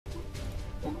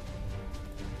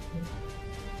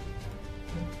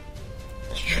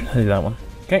I'll do that one.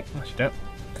 Okay, actually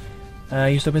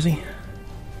don't. You still busy?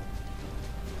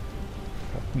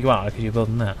 You are, because you're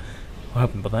building that. We're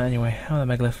hoping to build that anyway. How are the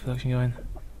megalith production going?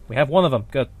 We have one of them,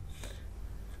 good.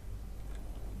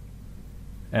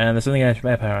 And there's something air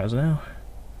power as now.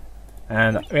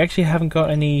 And we actually haven't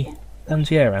got any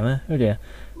MTA around there. Oh dear.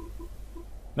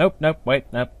 Nope, nope, wait,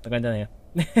 nope, they're going down here.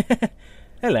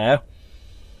 Hello.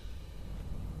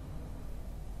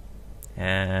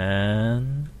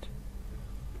 And...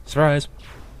 surprise.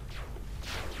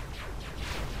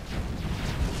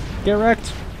 Get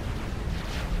wrecked.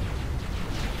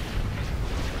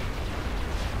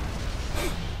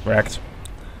 Wrecked.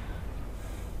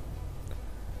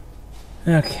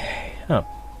 Okay. Oh.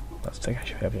 Let's take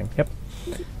actually everything. Yep.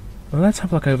 Well, let's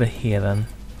have a look over here then.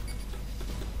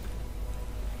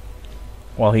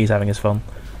 While he's having his fun.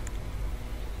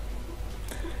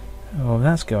 Oh,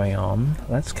 that's going on.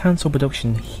 Let's cancel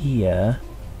production here.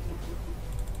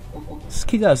 Let's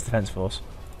keep that as defense force.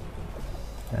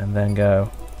 And then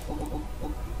go.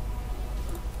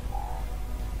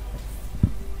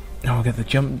 Oh, we'll get the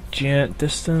jump jet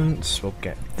distance. We'll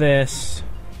get this.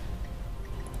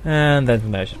 And then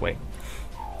from there, just wait.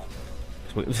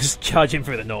 We'll just charge him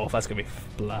through the north. That's going to be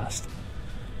a blast.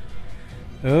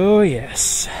 Oh,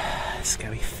 yes. It's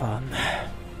going to be fun.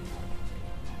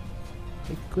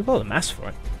 We've got the mass for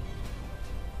it.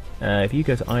 If you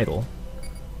go to idle,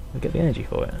 we'll get the energy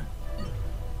for it.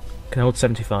 Can hold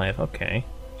 75. Okay.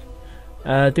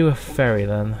 Do a ferry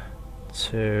then.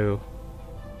 To...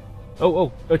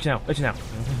 Oh, urge now, urge now.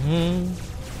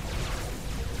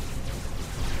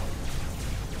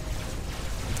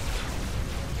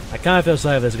 I kind of feel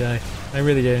sorry for this guy. I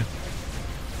really do.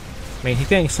 I mean, he's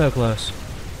getting so close.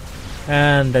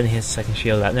 And then his second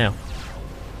shield out now.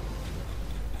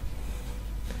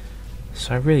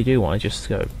 So I really do want to just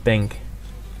go Bink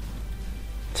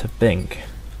to Bink.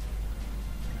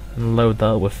 And load that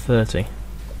up with 30.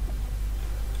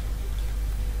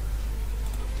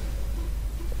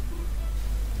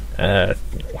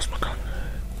 What's my gun?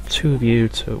 2 of you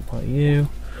to 1 of you.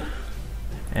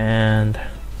 And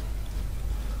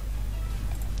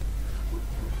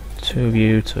 2 of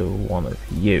you to 1 of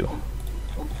you.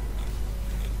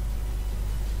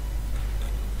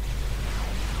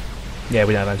 Yeah,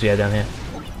 we don't have MTA down here.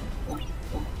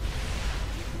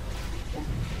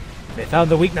 They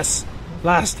found the weakness!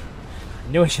 Blast!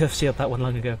 I knew I should have sealed that one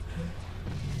long ago.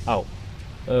 Oh.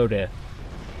 Oh dear.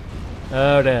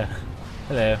 Oh dear.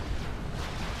 Hello.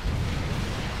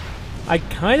 I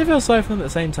kind of feel sorry for them at the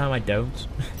same time I don't.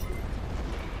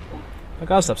 I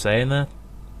gotta stop saying that.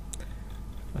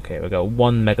 Okay, we got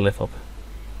 1 megalith up.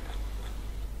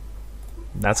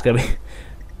 That's gonna be...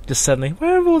 just suddenly,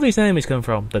 where have all these enemies come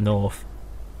from? The north.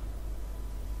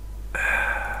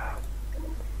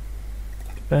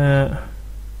 Let's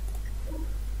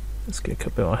get a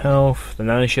bit more health. The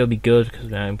nano shield will be good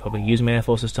because I'm probably using my air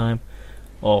force this time.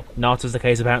 Or not, as the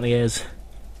case apparently is.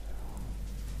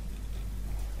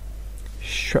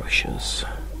 Structures.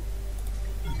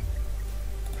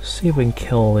 Let's see if we can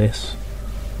kill this.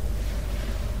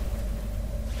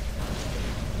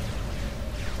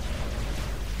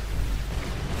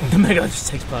 The Mega just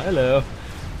takes part. Hello.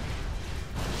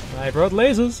 I brought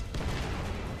lasers.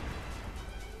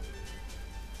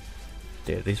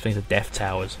 Dude, these things are death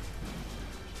towers.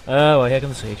 Oh, well, here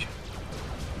comes the siege.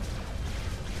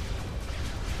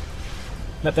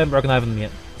 Nope, they haven't broken either of them yet.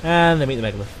 And they meet the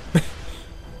megalith.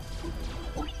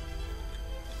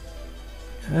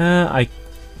 I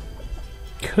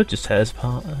could just tear this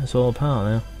apart. It's all apart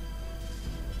now.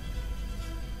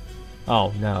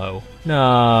 Oh no.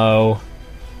 No.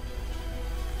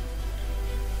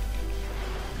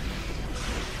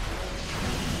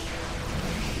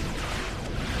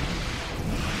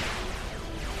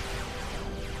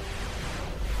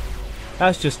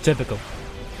 That's just typical.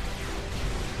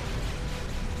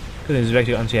 Good news, we've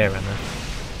actually got anti-air around there.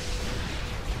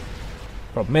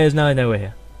 Problem is, now I know we're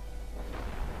here.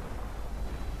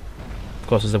 Of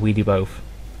course, as we do both.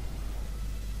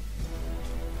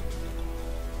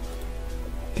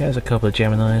 There's a couple of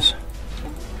Geminis.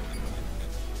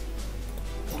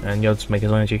 And Yod's make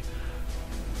his energy.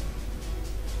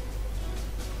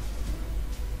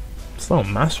 It's low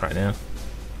on mass right now.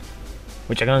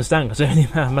 Which I can understand because of the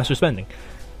amount of mass we're spending.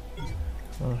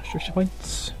 Structure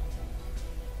points.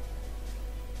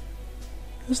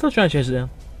 I'm still trying to chase it down.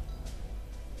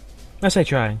 I say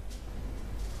trying.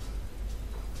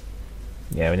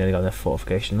 Yeah, we nearly got enough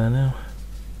fortification there now.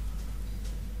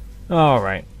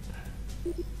 Alright.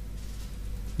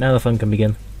 Now the fun can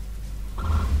begin.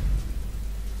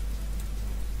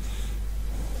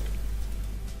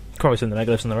 Probably send the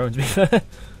megaliths on their own, to be fair.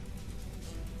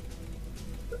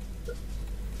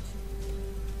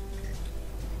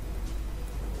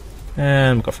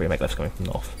 And we've got 3 megaliths coming from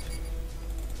north.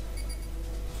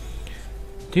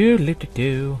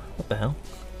 Do. What the hell?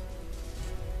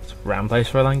 It's a round place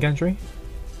for a land gantry?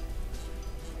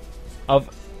 Of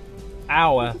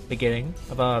our beginning,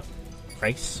 of our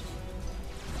race.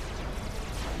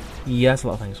 Yeah, that's a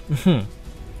lot of things.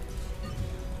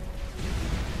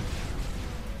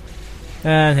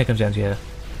 And here comes Angier.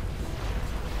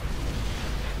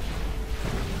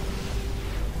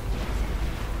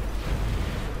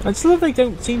 I just love they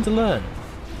don't seem to learn.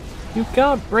 You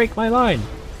can't break my line.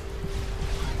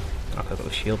 Oh, I've got the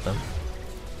shield then.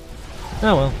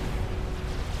 Oh well.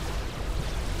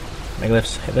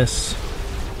 Megaliths, hit this.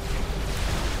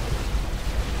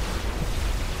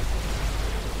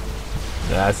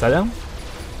 That's that down.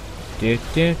 Do.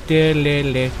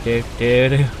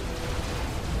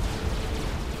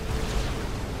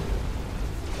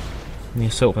 The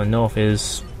assault from the north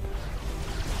is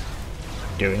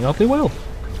doing awfully well.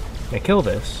 They kill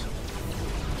this.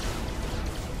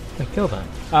 They kill that.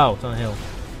 Oh, it's on a hill.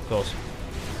 Of course.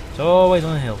 It's always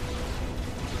on a hill.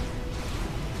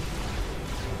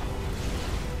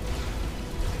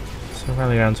 So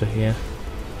rally around to here.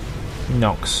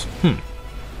 Nox.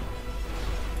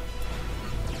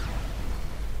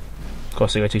 Of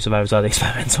course, the only 2 survivors are the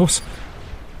experimentals.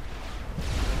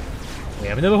 We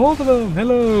have another horde of them!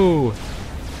 Hello!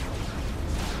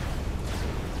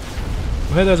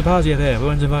 We heard there's a party up here, we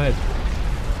weren't invited.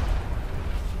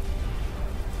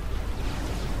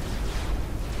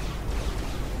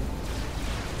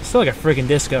 It's still like a friggin'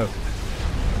 disco.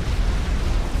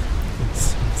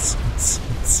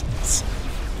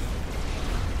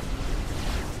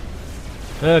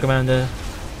 Hello, Commander.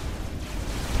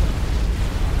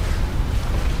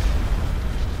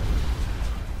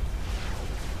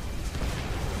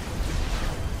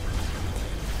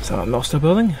 So I'm lost a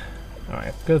building.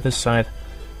 Alright, go to this side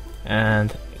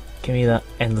and give me that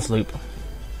endless loop.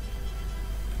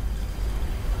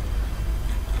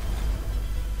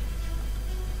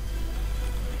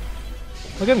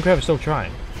 I'll give him credit for still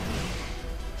trying.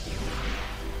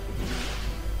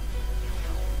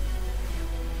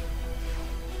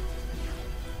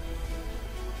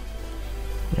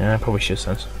 Yeah, I probably should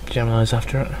send Geminis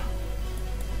after it.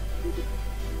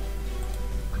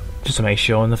 Just to make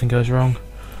sure nothing goes wrong.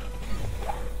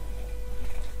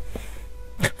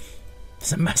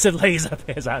 There's a massive laser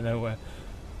appears out of nowhere.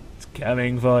 It's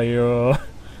coming for you.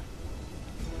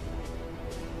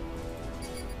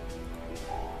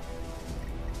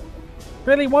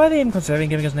 Really? Why are they even considering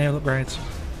giving us naval upgrades?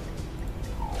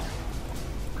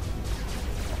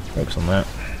 Focus on that.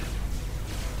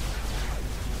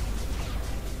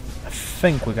 I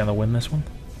think we're going to win this one.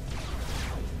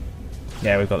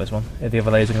 Yeah, we've got this one. If the other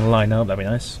lasers are going to line up, that'd be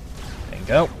nice. There you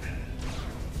go.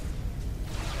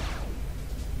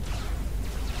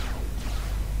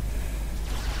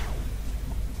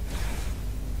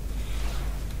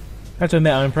 I have to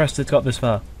admit, I'm impressed it's got this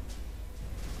far.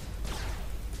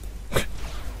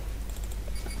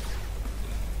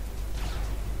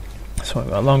 So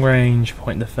we've got long range,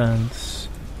 point defense.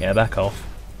 Yeah, back off.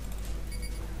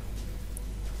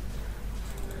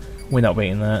 We're not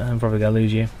beating that. I'm probably gonna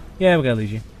lose you. Yeah, we're gonna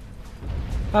lose you.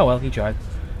 Oh well, you tried.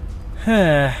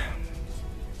 Okay,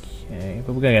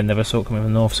 but we're gonna get another assault coming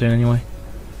from the north soon anyway.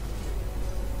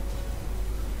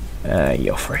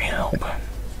 You're free help.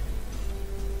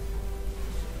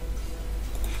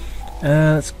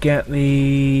 Let's get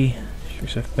the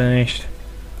Shrusa finished.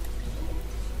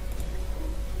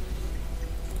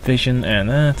 Vision and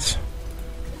that.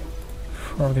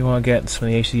 Probably want to get some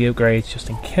of the HC upgrades just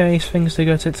in case things do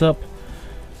go tits up.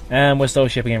 And we're still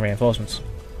shipping in reinforcements.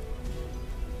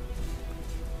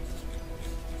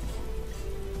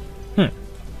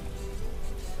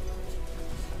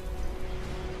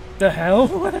 The hell?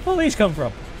 Where did the police come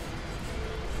from?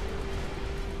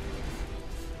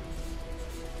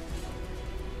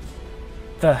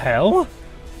 The hell?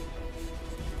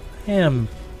 I am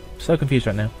so confused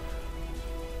right now.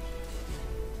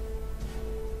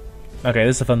 Okay,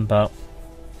 this is the fun part.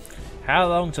 How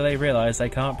long till they realise they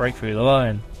can't break through the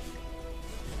line?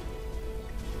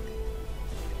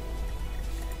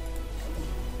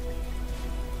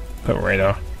 Put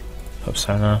radar. Put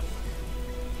sonar.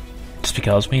 Just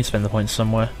because we need to spend the points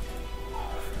somewhere.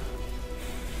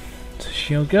 Is the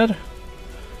shield good?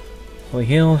 Fully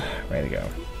healed. Ready to go.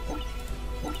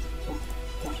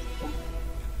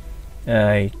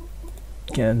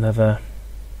 Get another.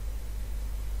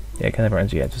 Yeah, get another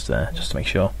energy just there, just to make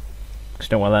sure. Because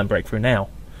you don't want to let them break through now.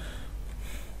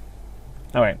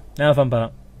 Alright, now the fun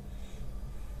part.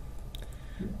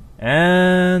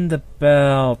 And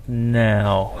about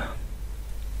now.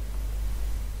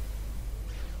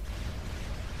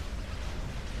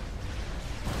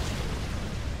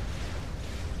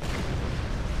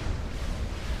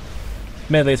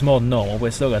 Admittedly, it's more than normal, but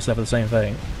it's still gonna suffer the same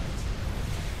thing.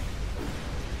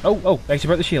 Oh, they actually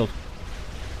broke the shield.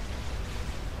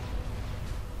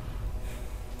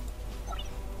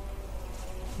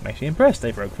 I'm actually impressed,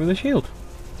 they broke through the shield.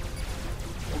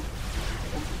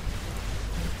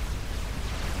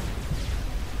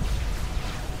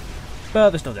 But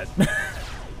they're still dead.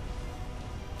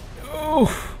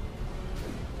 Oh!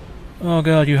 Oh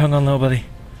god, you hung on, little buddy.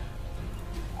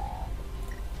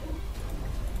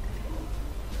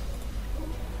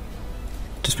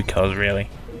 Just because, really.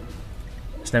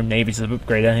 There's no navy to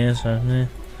upgrade out here, so eh.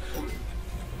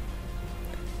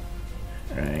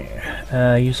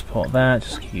 Right, you support that,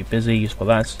 just keep you busy. You support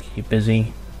that, just keep you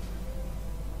busy.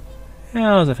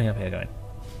 How's everything up here going?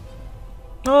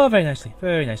 Oh, very nicely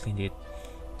indeed.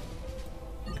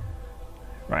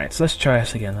 Right, so let's try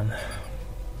this again then.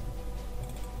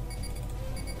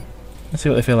 Let's see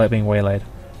what they feel like being waylaid.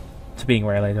 To being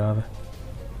waylaid, rather.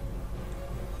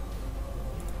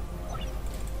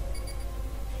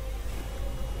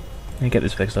 Let me get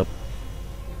this fixed up.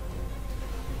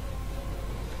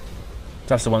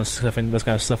 That's the one that's going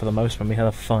to suffer the most when we have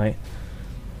a fight.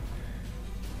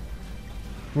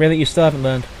 Really? You still haven't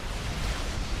learned?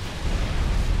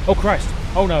 Oh Christ!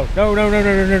 Oh no! No, no, no,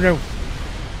 no, no, no, no!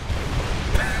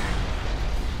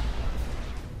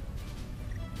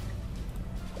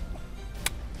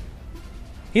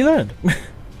 He learned! Let's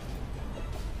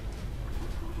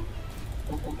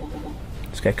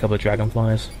get a couple of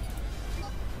dragonflies.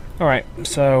 Alright,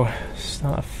 so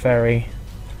start a ferry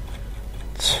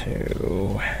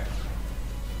to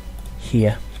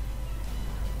here.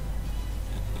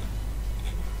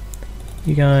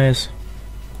 You guys,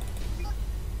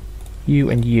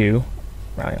 you and you,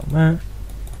 rally on that.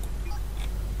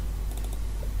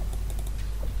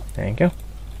 There you go.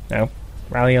 No,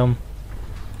 rally on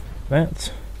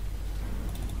that.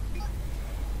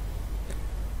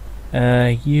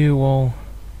 You will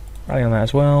rally on that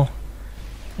as well.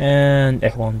 And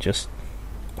everyone just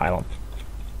pile on.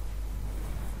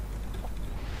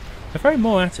 They're throwing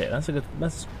more at it.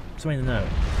 That's something to know.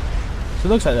 So it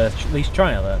looks like they're at least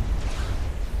trying to learn.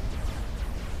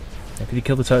 Yeah, could you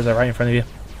kill the turtles that are right in front of you?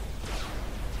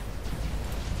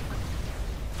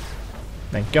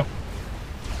 There you go.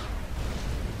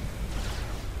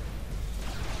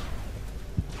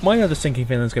 My other sinking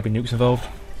feeling there's going to be nukes involved.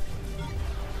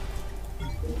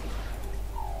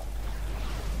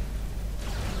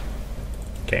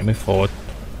 Okay, move forward.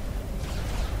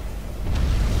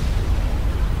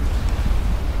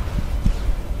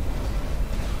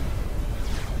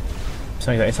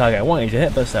 Something that target I wanted to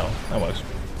hit, but still, that works.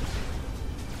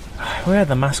 Where had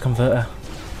the mass converter?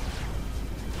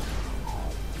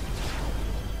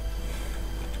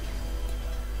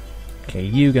 Okay,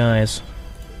 you guys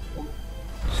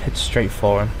just head straight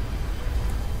for him.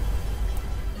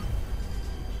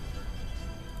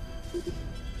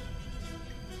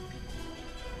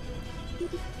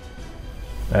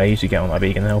 I usually get on that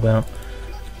beacon to help out.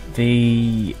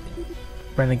 The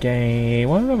renegade.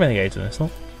 Why are the renegades in this lot?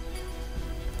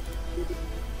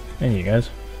 And you guys.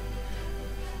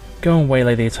 Go and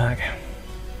waylay the attack.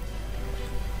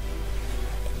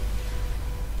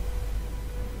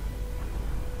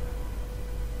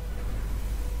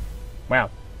 Wow.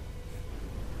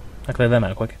 I cleared them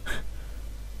out quick.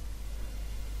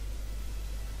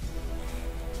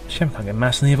 Shame I can't get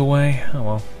mass in the other way. Oh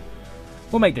well.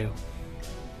 We'll make do.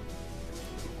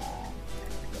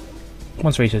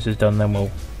 Once research is done, then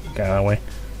we'll get our way.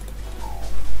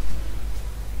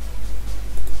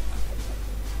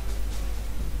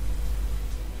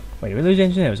 Wait, did we lose the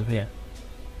engineers up here?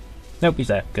 Nope, he's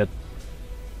there. Good.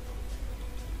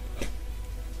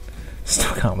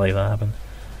 Still can't believe that happened.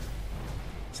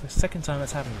 It's the second time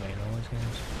that's happened to me in all these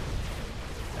games.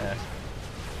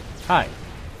 Hi.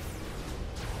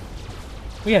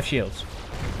 We have shields.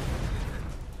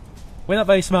 We're not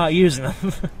very smart at using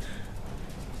them.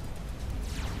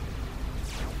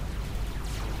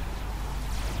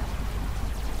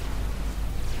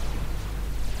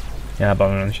 Yeah,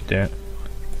 Bomberman should do it.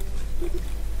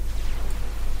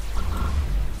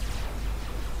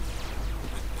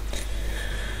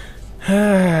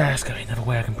 There's gotta be another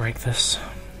way I can break this.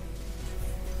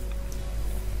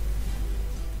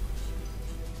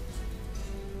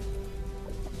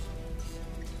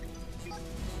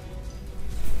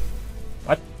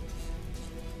 What?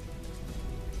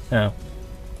 Oh.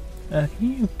 Can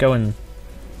you go and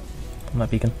on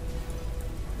that beacon?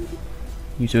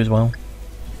 You two as well.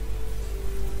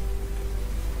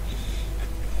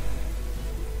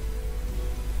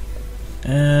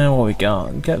 What we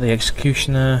got? Get the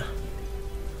Executioner.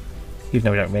 Even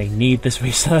though we don't really need this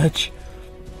research.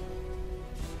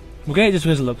 We'll get it just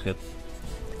because it looks good.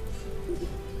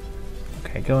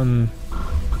 Okay, go and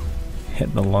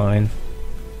hit the line.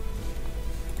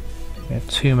 We have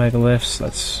 2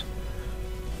 megaliths.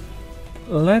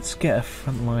 Let's get a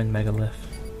frontline megalith.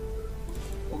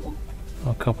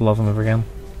 Or a couple of them over again.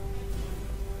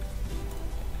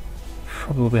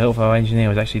 Probably will be helpful if our engineer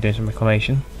was actually doing some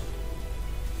reclamation.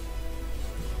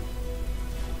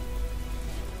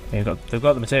 They've got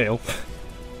the material.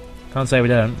 Can't say we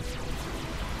don't.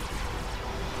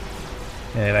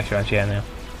 Yeah, they've actually had now.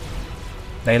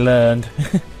 They learned.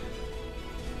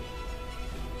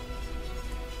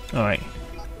 Alright.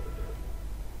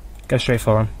 Go straight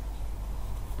for him.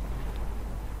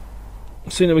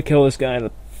 The sooner we kill this guy,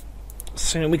 the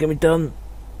sooner we can be done.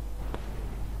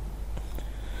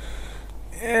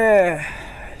 Yeah.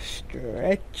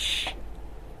 Stretch.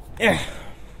 Yeah.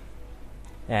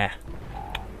 Yeah.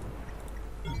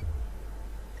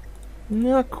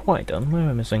 Not quite done. What am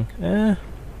I missing? No,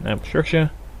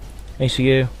 structure.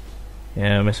 ACU.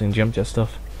 Yeah, I'm missing jump jet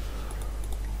stuff.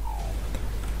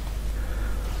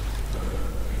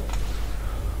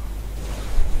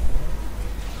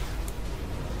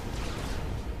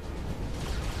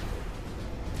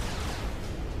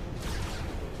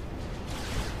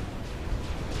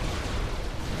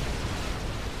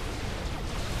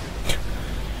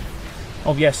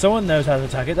 Oh yeah, someone knows how to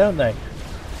attack it, don't they?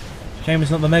 Shame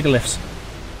it's not the megaliths.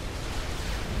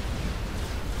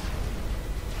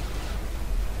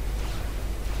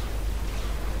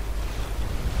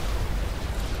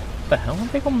 What the hell?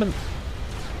 Have they gone?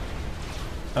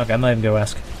 Okay, I'm not even going to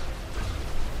ask.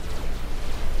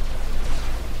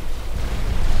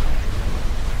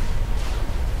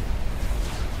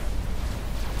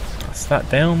 That's that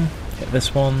down. Hit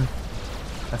this one.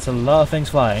 That's a lot of things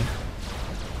flying.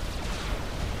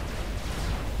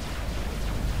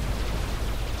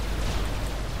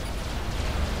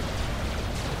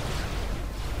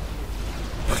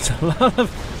 A lot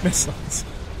of missiles.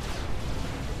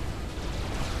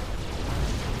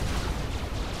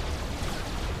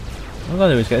 All I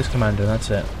gotta do is get this commander and that's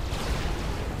it.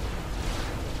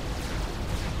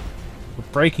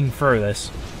 We're breaking through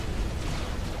this.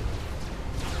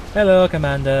 Hello,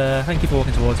 Commander. Thank you for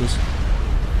walking towards us.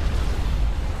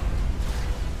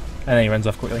 And then he runs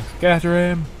off quickly. Get after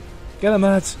him! Get him,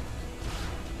 lads!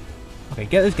 Okay,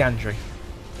 get this gantry.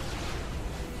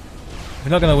 We're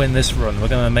not going to win this run, we're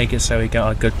going to make it so we get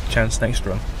a good chance next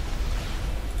run.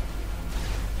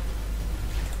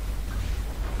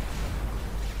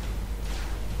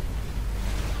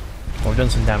 Well, we've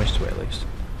done some damage to it at least.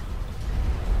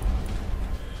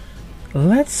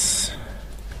 Let's...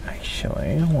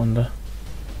 actually, I wonder...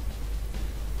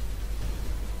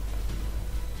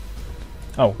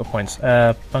 Oh, good points.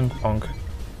 Bunk bonk.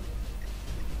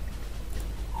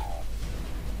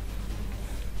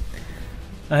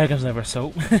 Here comes another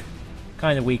assault.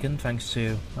 Kind of weakened thanks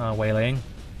to our waylaying.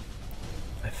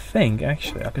 I think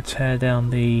actually I could tear down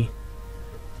the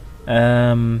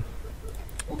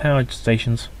power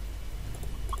stations.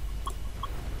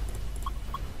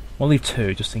 We'll leave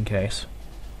 2 just in case.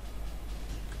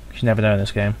 You never know in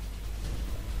this game.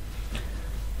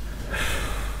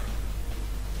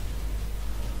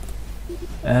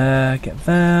 Get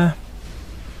there.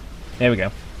 There we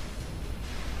go.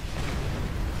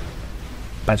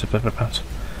 Bounce up, bounce.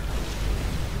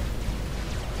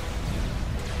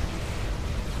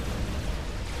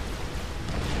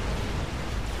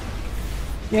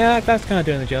 Yeah, that's kind of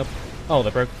doing the job. Oh, they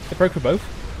broke for both?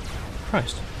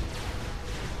 Christ.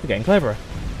 They're getting cleverer.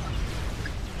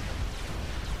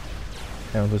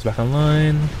 Everyone goes back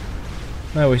online.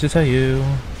 No wish to tell you.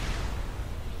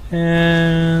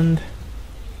 And...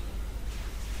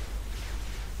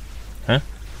 huh?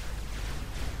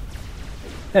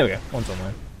 There we go, one's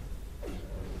online.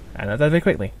 And that died very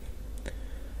quickly.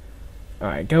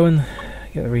 Alright, go and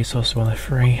get the resources while they're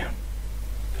free.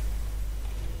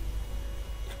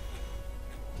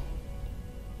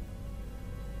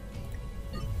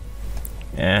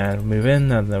 And move in,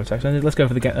 no attacks ended. Let's go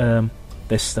for the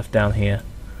this stuff down here.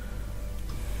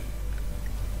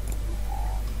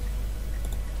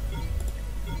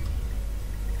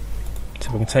 So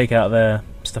if we can take out their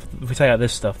stuff. If we take out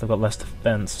this stuff, they've got less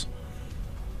defense.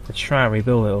 Let's try and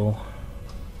rebuild it all.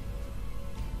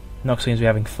 Nox seems to be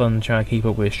having fun trying to keep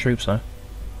up with his troops though.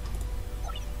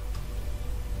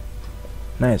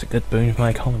 That is a good boon for my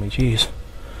economy, jeez.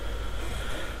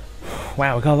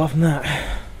 Wow, we got a lot from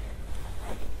that.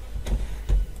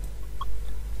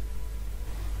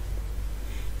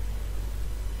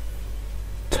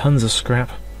 Tons of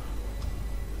scrap.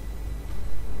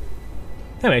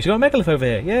 Hey mate, you got a megalith over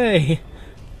here, yay!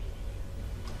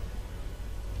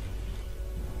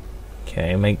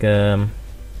 Okay, make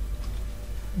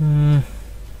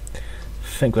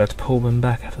think we have to pull them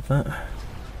back after that.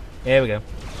 Here we go.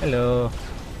 Hello.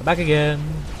 We're back again.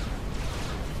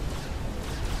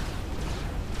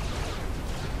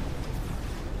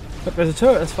 Look, there's a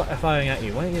turret that's firing at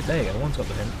you. Why don't you? There you go. One's got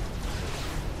the hint.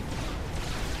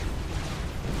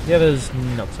 The other's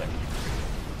not so.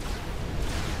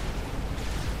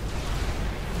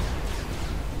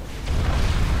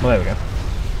 Well, there we go.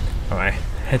 Alright,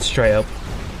 head straight up.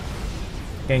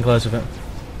 Getting close with it.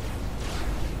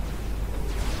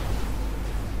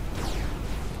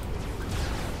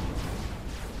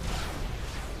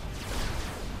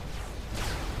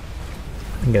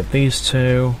 And get these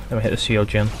two. Then we hit the shield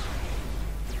gen.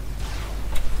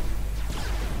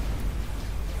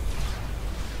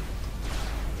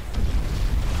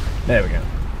 There we go.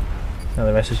 Now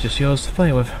the rest is just yours to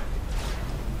play with.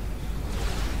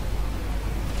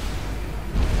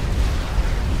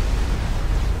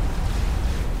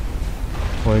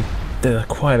 We did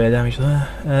quite a bit of damage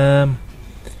there.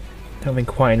 Don't think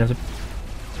quite enough to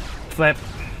flip.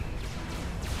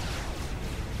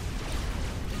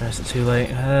 That's it too late.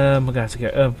 We're gonna have to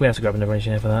go. We have to grab another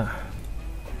engineer for that.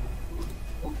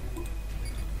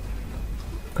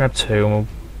 Grab two, and we'll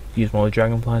use more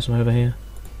dragonflies from over here.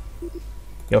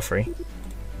 You're free.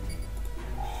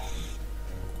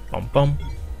 Bum bum.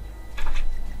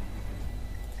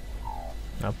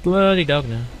 Now bloody dog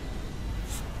now.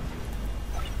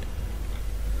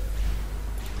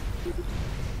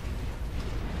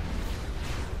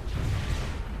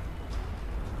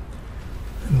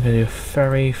 I'm gonna do a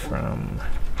ferry from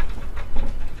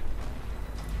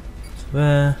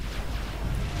there.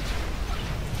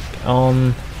 Get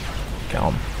on. Get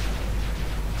on.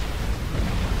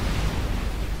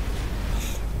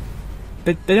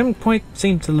 They don't quite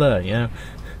seem to learn, you know.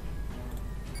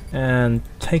 And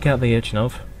take out the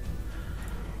Urchinov.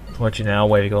 Or Janelle,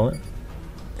 whatever you call it.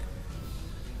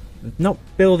 Not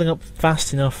building up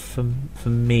fast enough for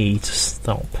me to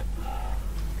stop.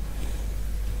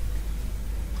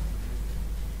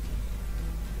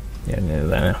 Yeah, near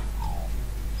there.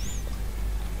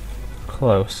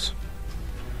 Close.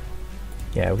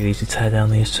 Yeah, we could easily tear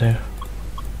down these two.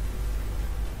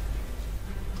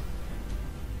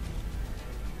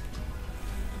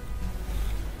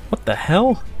 What the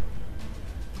hell?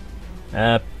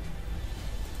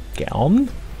 Get on?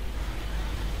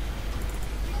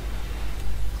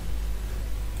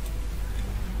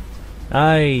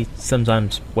 I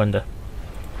sometimes wonder.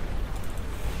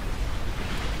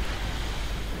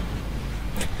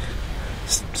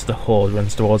 It's the horde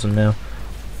runs towards him now.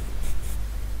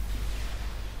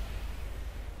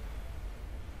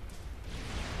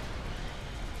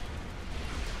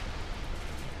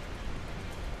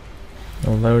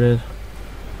 You're loaded.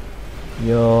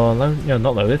 You're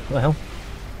not loaded. What the hell?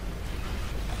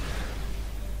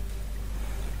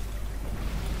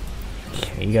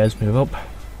 Okay, you guys move up.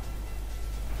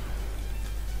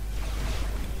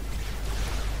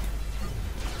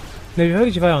 Now, if you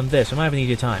focus your fire on this, I might have an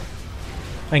easier time.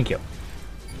 Thank you.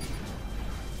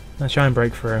 Let's try and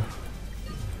break through.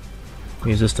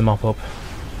 Use this to mop up.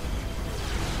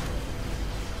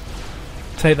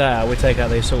 Take that out, we take out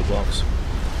the assault blocks.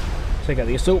 Take out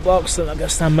the assault blocks, they're not going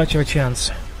to stand much of a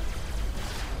chance.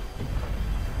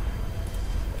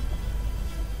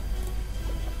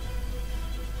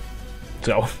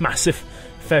 So, massive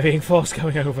ferrying force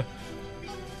going over.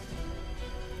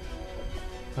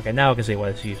 Okay, now I can see why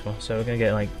it's useful. So we're going to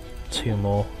get like 2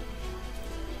 more.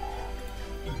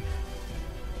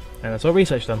 And that's all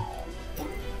research done.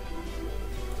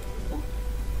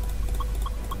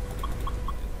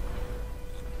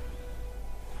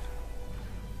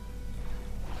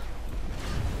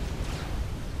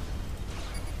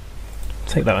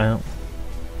 Take that out.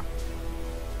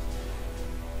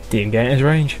 Didn't get in his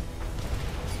range.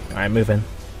 Alright, move in.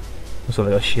 Looks like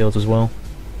they got shields as well.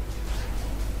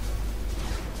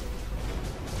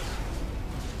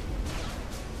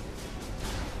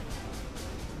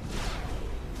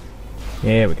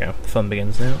 Here we go. The fun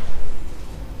begins now.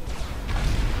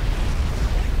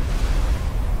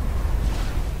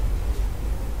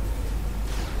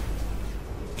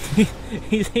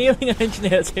 He's healing an engineer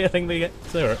that's healing the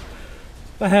turret.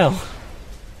 What the hell?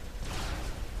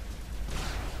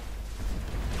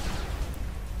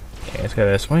 Okay, let's go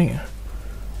this way.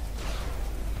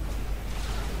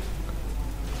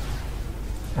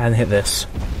 And hit this.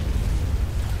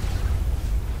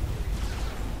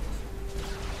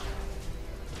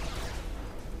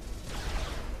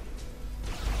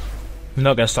 I'm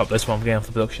not going to stop this one from getting off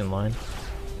the production line.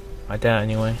 I doubt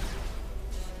anyway.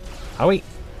 Are we?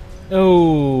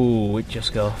 Oh, it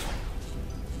just got off.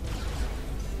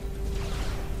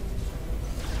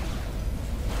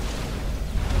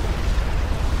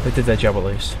 They did their job at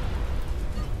least.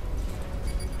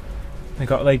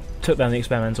 They took down the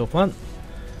experimental plant.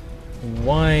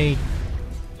 Why?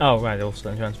 Oh right, they're all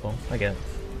still in transport. I get it.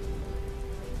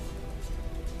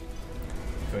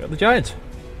 We got the giant.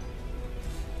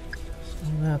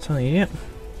 I'll tell you yet.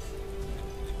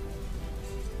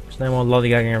 There's no more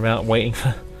lollygagging about waiting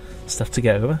for stuff to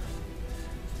get over.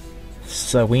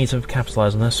 So we need to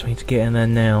capitalise on this. We need to get in there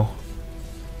now.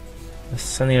 They're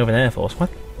sending over an air force. What?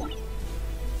 What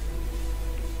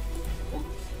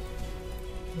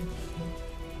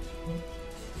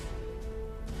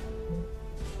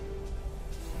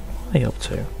are they up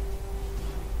to?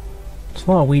 It's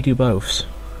a lot of we do boths.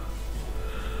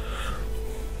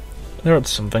 They're up to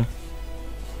something.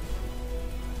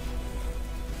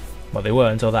 Well, they were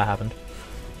until that happened.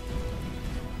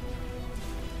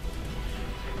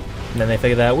 And then they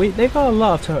figured out they've got a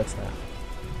lot of turrets there.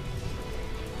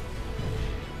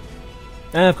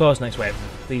 And of course, next wave,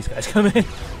 these guys come in.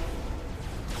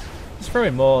 Let's throw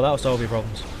in more, that'll solve your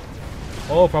problems.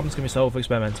 All problems can be solved with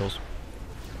experimentals.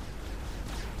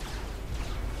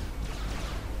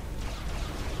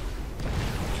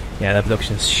 Yeah, their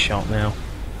production's shot now.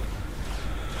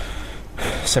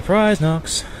 Surprise,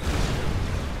 Nox.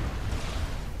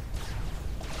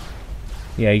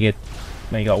 Yeah, you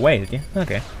got away, did you?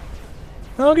 Okay.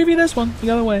 I'll give you this one. You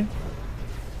got away.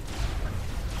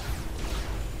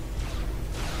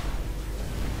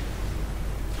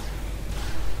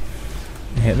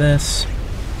 Hit this.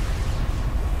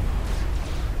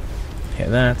 Hit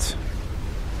that.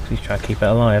 Please try to keep it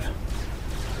alive.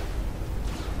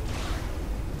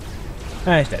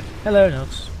 Ah, he's dead. Hello,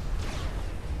 Nox.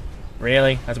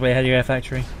 Really? That's way ahead of your air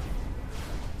factory?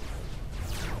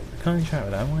 I can't interact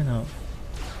with that, why not?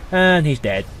 And he's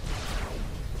dead.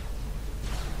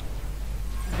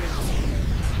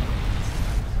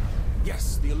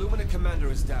 Yes, the Illuminate commander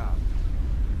is down.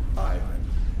 Ivan,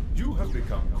 you have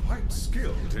become quite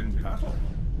skilled in battle.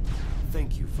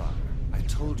 Thank you, Father. I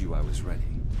told you I was ready.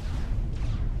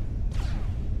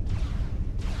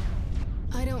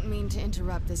 I don't mean to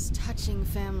interrupt this touching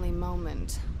family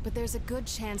moment, but there's a good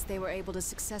chance they were able to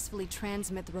successfully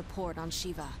transmit the report on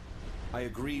Shiva. I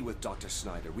agree with Dr.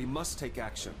 Snyder. We must take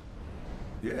action.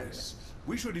 Yes,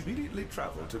 we should immediately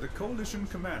travel to the Coalition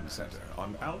Command Center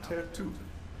on Altair 2.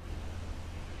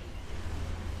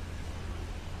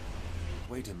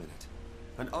 Wait a minute.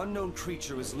 An unknown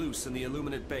creature is loose in the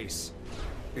Illuminate base.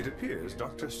 It appears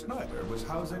Dr. Snyder was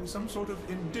housing some sort of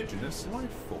indigenous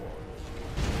life form.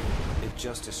 It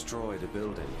just destroyed a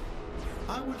building.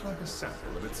 I would like a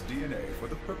sample of its DNA for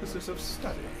the purposes of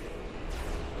study.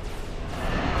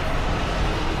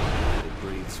 It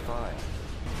breathes fire.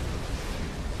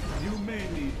 You may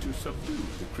need to subdue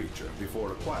the creature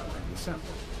before acquiring the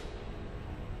sample.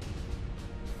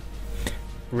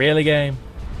 Really, game?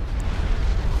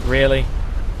 Really?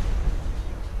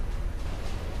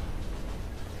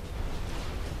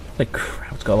 The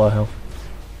crowd's got a lot of health.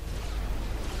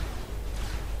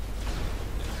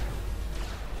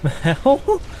 The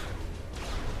hell?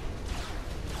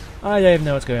 I don't even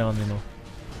know what's going on anymore.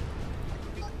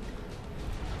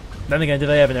 Then again, do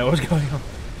they ever know what's going on?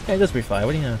 Yeah, it does breathe fire,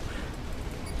 what do you know?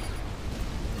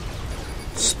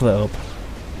 Split up.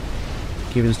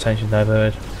 Keep his attention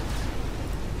diverted.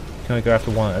 Can only go after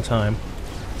one at a time.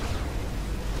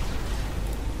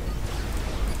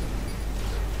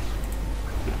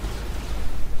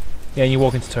 Yeah, and you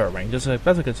walk into turret range. That's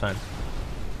a good sign.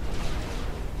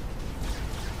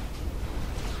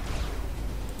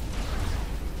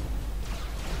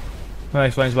 That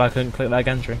explains why I couldn't click that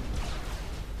gantry.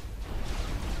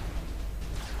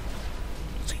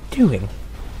 What's he doing?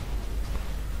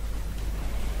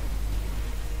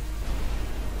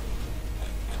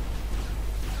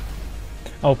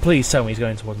 Oh, please tell me he's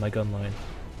going towards my gun line.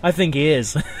 I think he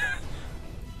is.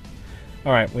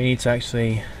 Alright, we need to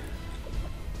actually...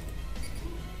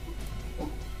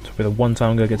 This will be the one time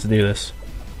I'm going to get to do this.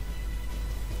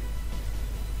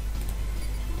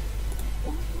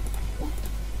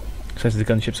 Because the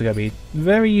gunships are going to be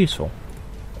very useful.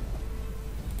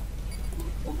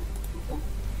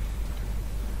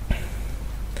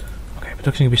 Okay,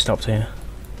 production can be stopped here.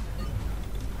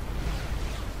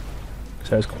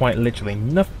 So there's quite literally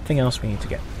nothing else we need to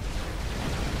get.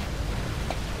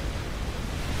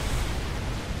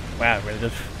 Wow, it really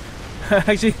does.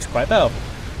 Actually, it's quite powerful.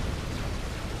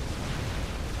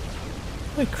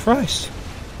 My Christ.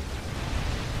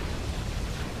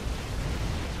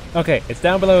 Okay, it's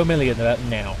down below 1 million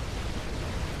now.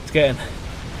 It's getting...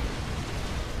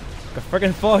 The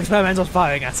friggin' 4 experimentals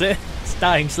firing at it. It's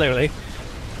dying slowly.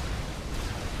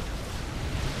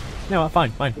 No,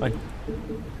 fine.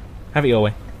 Have it your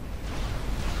way.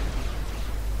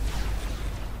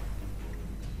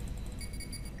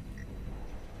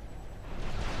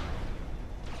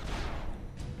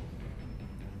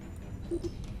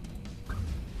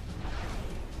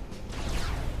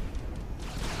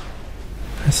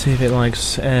 Let's see if it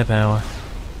likes air power.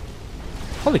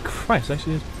 Holy Christ,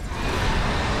 actually is.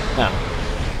 Oh.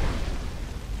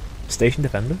 Station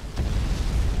Defender?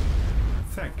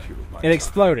 Thank you, my It child.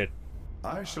 exploded.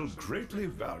 I shall greatly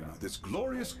value this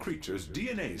glorious creature's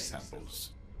DNA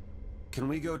samples. Can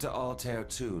we go to Altair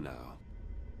 2 now?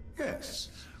 Yes,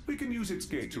 we can use its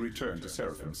gate to return to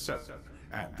Seraphim 7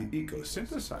 and the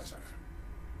eco-synthesizer.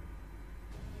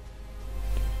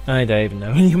 I don't even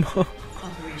know anymore.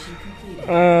 Operation completed.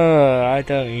 I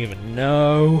don't even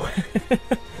know.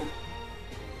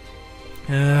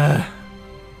 I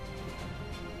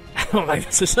don't like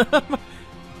this.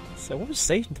 So what was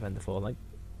Station Defender for? Like,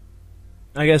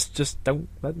 I guess just don't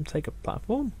let them take a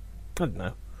platform? I don't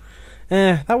know.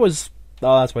 That was...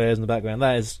 Oh, that's what it is in the background.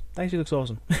 That actually looks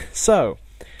awesome. So,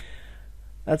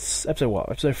 that's episode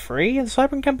what? Episode 3 of the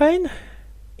Cyberpunk campaign?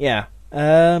 Yeah.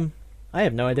 I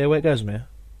have no idea where it goes from here.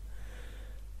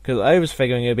 Because I was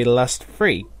figuring it would be the last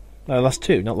 3. No, last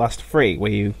 2, not last 3,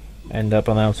 where you end up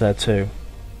on Altair 2.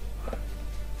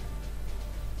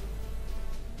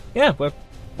 Yeah, we're...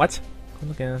 What? I'm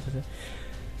looking at it.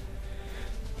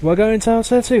 We're going to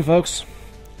Altair 2, folks.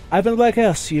 I've been Black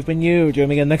House, you've been you. Join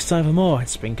me again next time for more.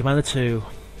 It's been Commander 2.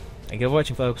 Thank you for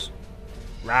watching, folks.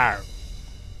 Rawr.